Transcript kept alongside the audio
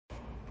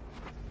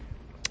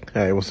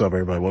Hey, what's up,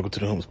 everybody? Welcome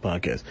to the Whomst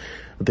podcast.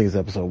 I think it's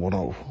episode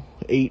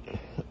 108.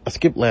 I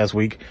skipped last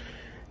week.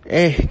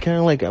 Kind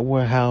of like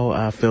how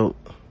I felt,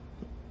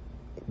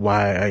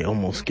 why I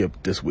almost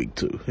skipped this week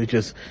too. It's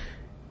just,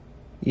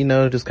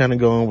 just kind of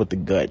going with the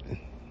gut.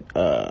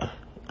 I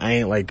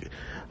ain't like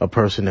a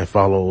person that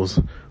follows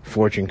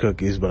fortune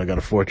cookies, but I got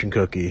a fortune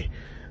cookie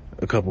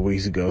a couple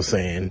weeks ago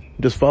saying,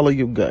 just follow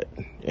your gut.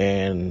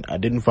 And I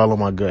didn't follow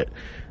my gut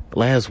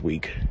last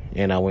week,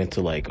 and I went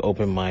to like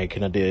open mic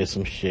and I did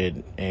some shit,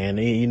 and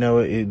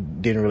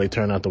it didn't really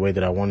turn out the way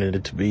that I wanted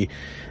it to be.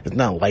 It's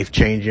not life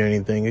changing or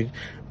anything,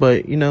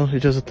 but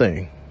it's just a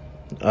thing.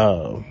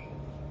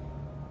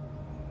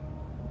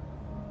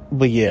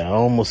 But yeah, I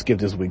almost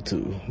skipped this week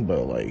too,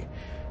 but like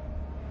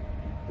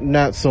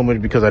not so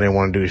much because I didn't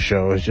want to do the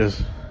show. It's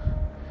just,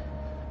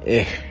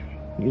 you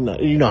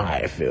know how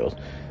it feels.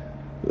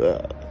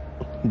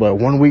 But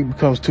 1 week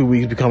becomes 2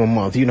 weeks, become a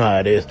month. You know how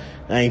it is.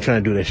 I ain't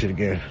trying to do that shit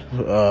again.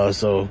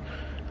 So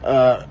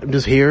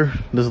just here,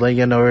 just letting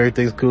you know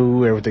everything's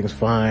cool, everything's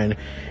fine.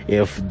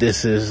 If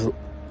this is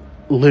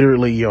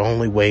literally your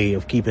only way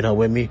of keeping up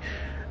with me,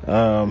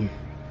 I'm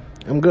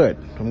good.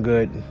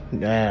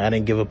 I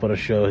didn't give up on the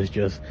show. It's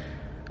just,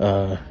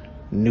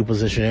 new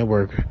position at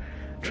work,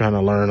 trying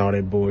to learn all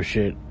that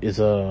bullshit. It's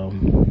a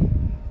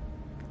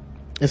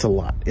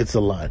lot.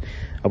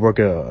 I work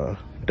at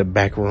the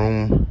back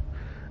room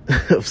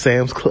of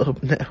Sam's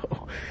Club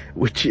now,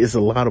 which is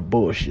a lot of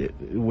bullshit,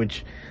 what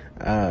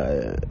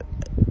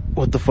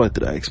the fuck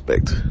did I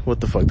expect? What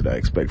the fuck did I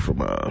expect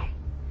from,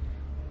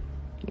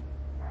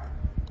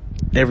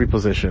 every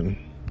position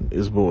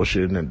is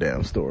bullshit in that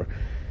damn store.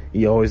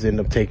 You always end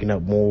up taking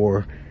up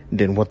more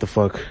than what the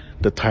fuck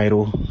the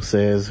title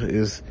says.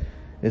 It's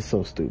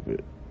so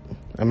stupid.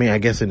 I mean, I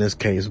guess in this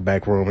case,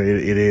 back room,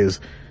 it is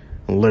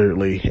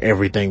literally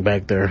everything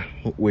back there,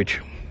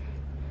 which,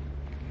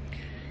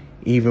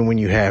 even when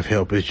you have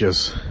help, it's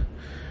just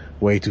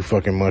way too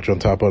fucking much on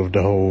top of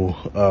the whole,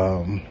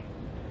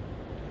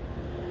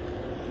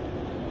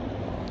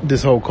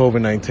 this whole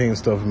COVID-19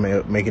 stuff,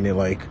 making it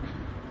like,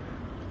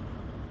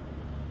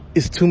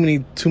 it's too many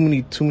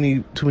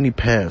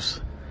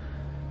paths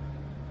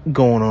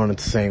going on at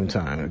the same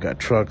time. You got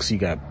trucks, you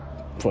got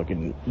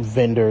fucking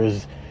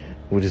vendors,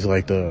 which is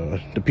like the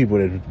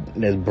people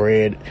that's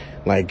bread,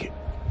 like,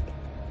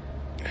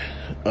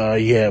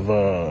 you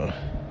have,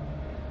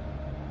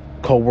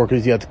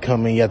 co-workers, you have to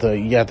come in, you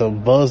have to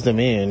buzz them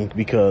in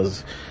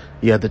because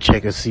you have to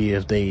check and see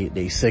if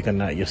they sick or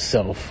not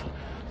yourself.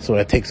 So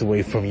that takes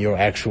away from your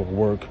actual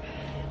work.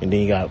 And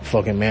then you got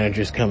fucking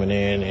managers coming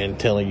in and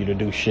telling you to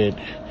do shit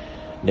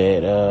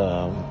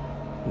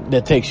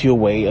that takes you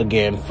away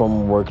again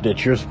from work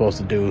that you're supposed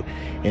to do.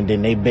 And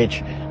then they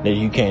bitch that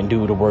you can't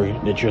do the work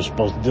that you're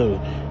supposed to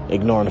do,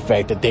 ignoring the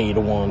fact that they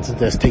the ones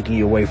that's taking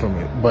you away from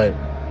it. But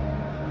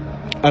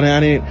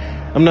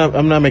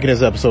I'm not making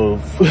this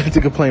episode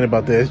to complain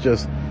about this.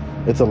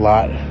 It's a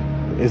lot.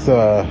 It's,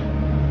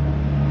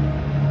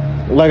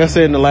 like I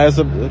said in the last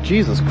episode,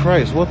 Jesus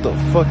Christ, what the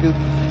fuck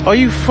are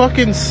you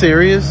fucking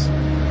serious?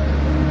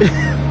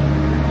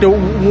 The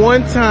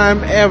one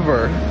time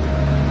ever.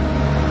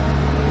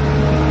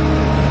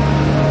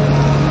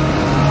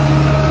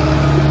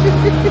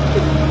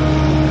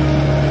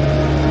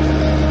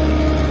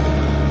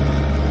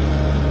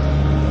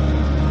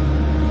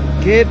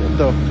 Get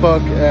the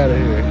fuck out of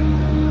here.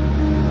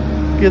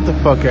 Get the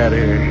fuck out of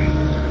here.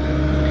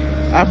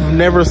 I've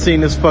never seen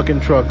this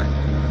fucking truck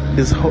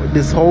this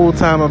whole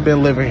time I've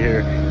been living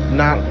here.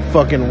 Not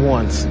fucking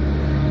once.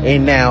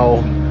 And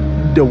now,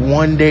 the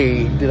one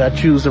day that I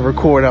choose to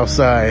record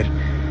outside,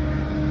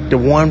 the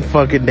one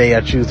fucking day I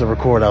choose to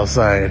record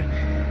outside,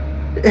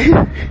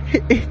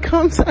 it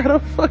comes out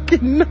of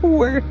fucking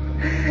nowhere.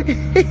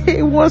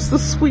 It wants to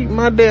sweep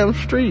my damn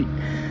street.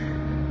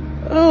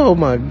 Oh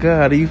my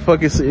god, you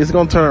fucking see, it's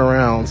gonna turn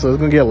around, so it's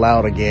gonna get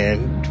loud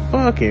again.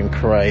 Fucking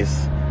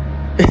Christ.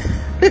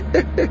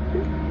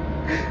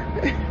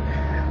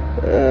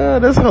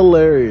 That's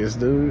hilarious,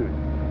 dude.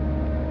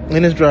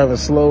 And it's driving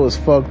slow as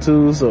fuck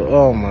too, so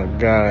oh my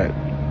god.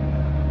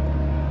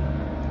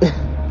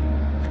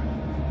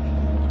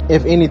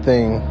 If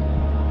anything,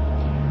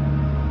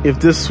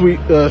 if this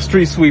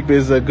street sweep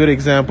is a good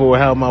example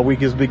of how my week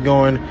has been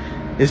going,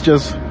 it's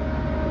just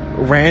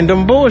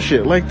random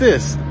bullshit like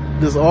this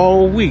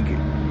all week.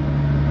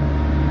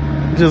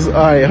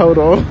 Alright, hold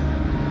on.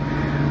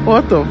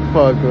 What the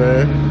fuck,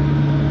 man?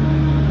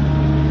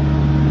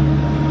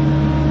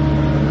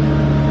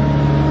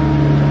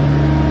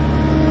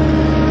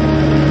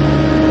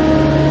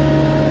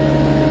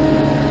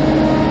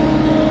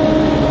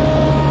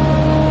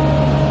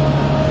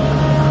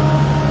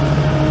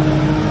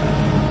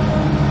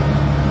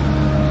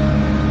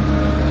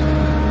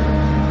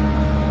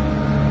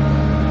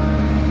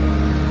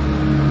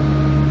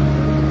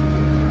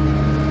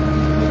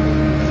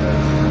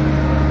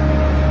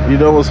 You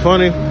know what's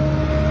funny?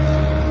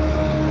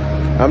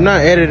 I'm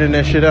not editing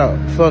that shit out.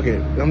 Fuck it.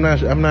 I'm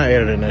not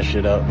editing that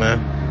shit out, man.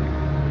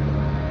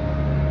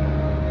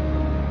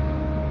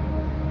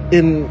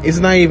 And it's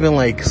not even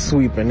like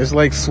sweeping. It's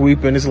like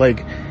sweeping. It's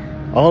like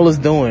all it's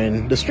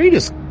doing, the street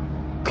is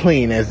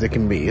clean as it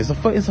can be. It's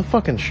a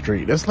fucking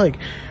street. It's like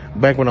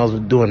back when I was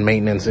doing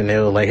maintenance and they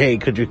were like, hey,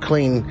 could you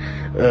clean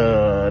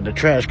the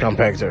trash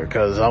compactor,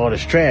 cause all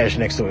this trash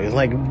next to it. It's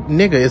like,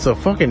 nigga, it's a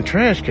fucking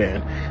trash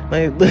can.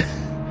 Like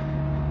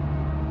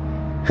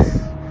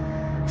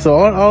so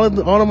all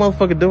the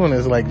motherfucker doing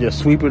is like just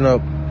sweeping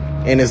up,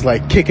 and it's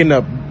like kicking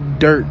up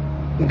dirt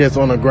that's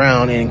on the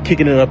ground and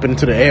kicking it up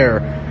into the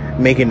air,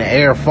 making the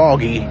air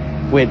foggy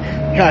with,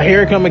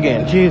 here it come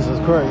again. Jesus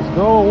Christ,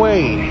 go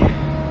away.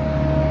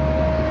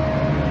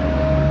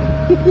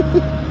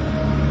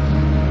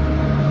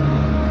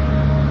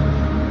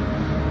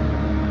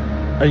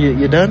 Are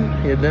you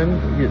done? You done?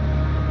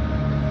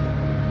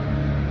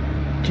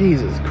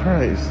 Jesus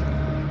Christ.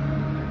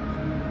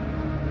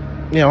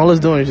 Yeah, all it's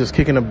doing is just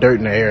kicking up dirt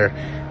in the air.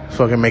 It's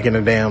fucking making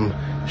the damn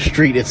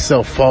street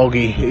itself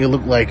foggy. It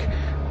looked like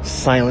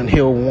Silent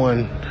Hill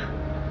 1.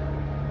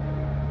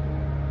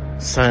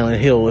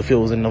 Silent Hill if it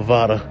was in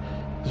Nevada.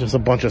 It's just a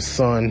bunch of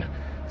sun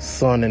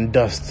and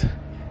dust.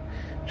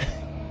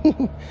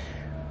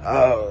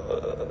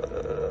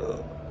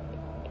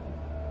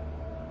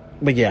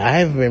 But yeah, I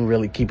haven't been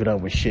really keeping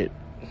up with shit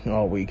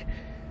all week.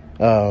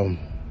 I've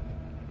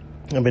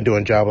been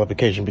doing job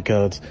application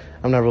because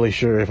I'm not really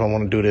sure if I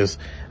want to do this.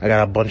 I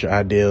got a bunch of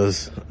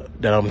ideas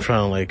that I'm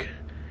trying to like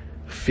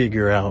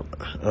figure out.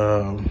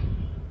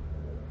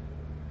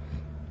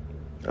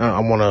 I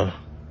want to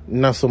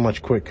not so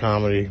much quit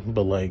comedy,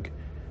 but like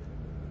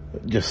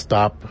just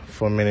stop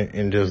for a minute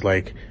and just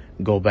like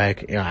go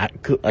back. And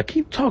I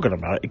keep talking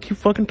about it. I keep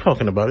fucking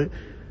talking about it,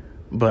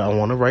 but I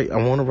want to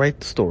write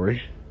the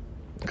story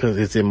because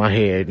it's in my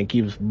head and it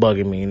keeps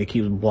bugging me and it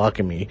keeps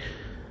blocking me.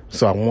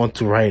 So I want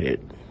to write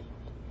it.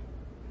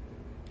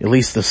 At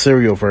least the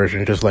serial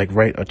version, just like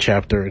write a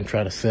chapter and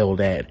try to sell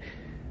that.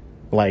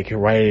 Like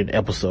write it in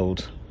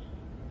episodes.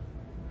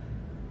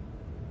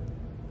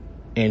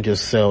 And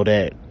just sell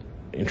that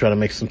and try to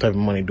make some type of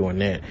money doing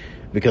that.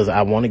 Because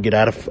I want to get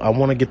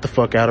the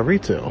fuck out of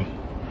retail.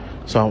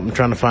 So I'm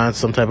trying to find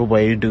some type of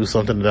way to do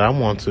something that I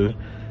want to,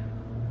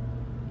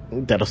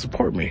 that'll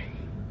support me.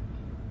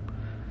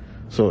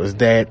 So it's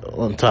that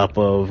on top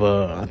of,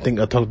 I think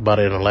I talked about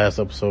it in the last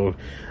episode.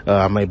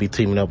 I might be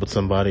teaming up with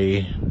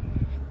somebody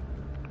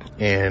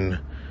and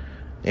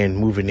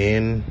moving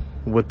in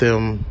with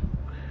them.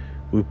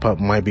 We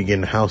might be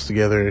getting a house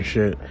together and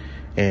shit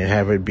and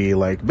have it be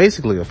like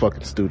basically a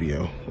fucking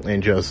studio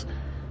and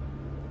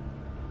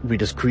we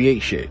just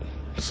create shit.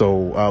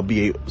 So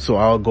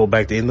I'll go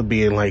back to end up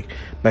being like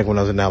back when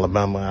I was in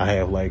Alabama. I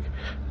have like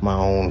my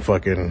own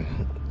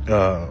fucking,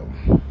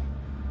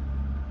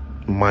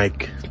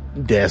 mic,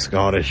 desk,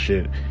 all this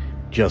shit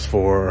just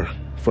for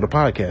the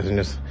podcast and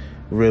just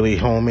really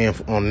home in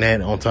on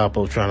that on top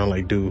of trying to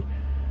like do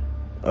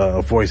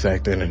voice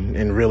acting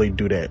and really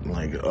do that.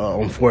 Like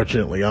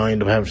unfortunately I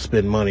end up having to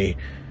spend money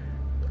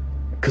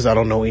because I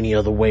don't know any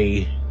other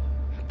way.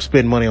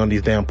 Spend money on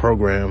these damn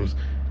programs,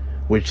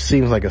 which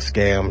seems like a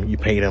scam. You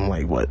pay them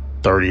like what,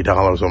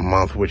 $30 a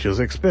month, which is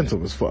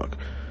expensive as fuck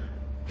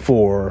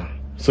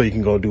so you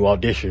can go do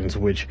auditions,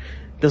 which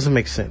doesn't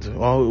make sense.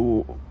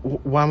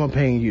 Why am I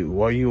paying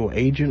you? Are you an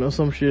agent or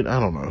some shit? I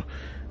don't know.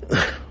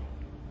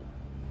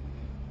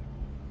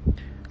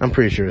 I'm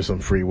pretty sure it's some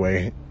free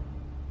way.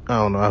 I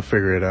don't know. I'll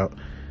figure it out.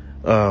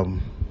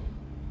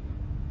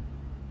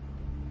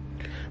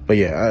 But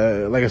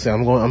yeah, like I said,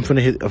 I'm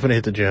finna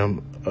hit the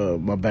gym.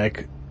 My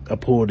back, I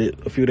pulled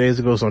it a few days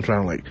ago, so I'm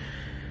trying to like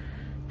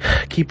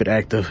keep it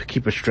active,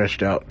 keep it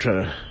stretched out, try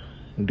to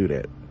do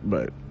that.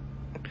 But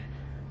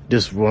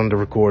just wanted to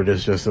record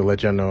this just to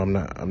let y'all know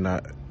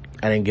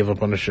I didn't give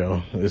up on the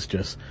show. It's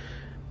just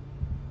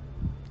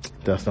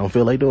don't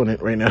feel like doing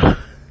it right now.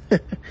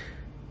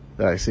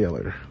 Alright, see y'all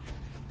later.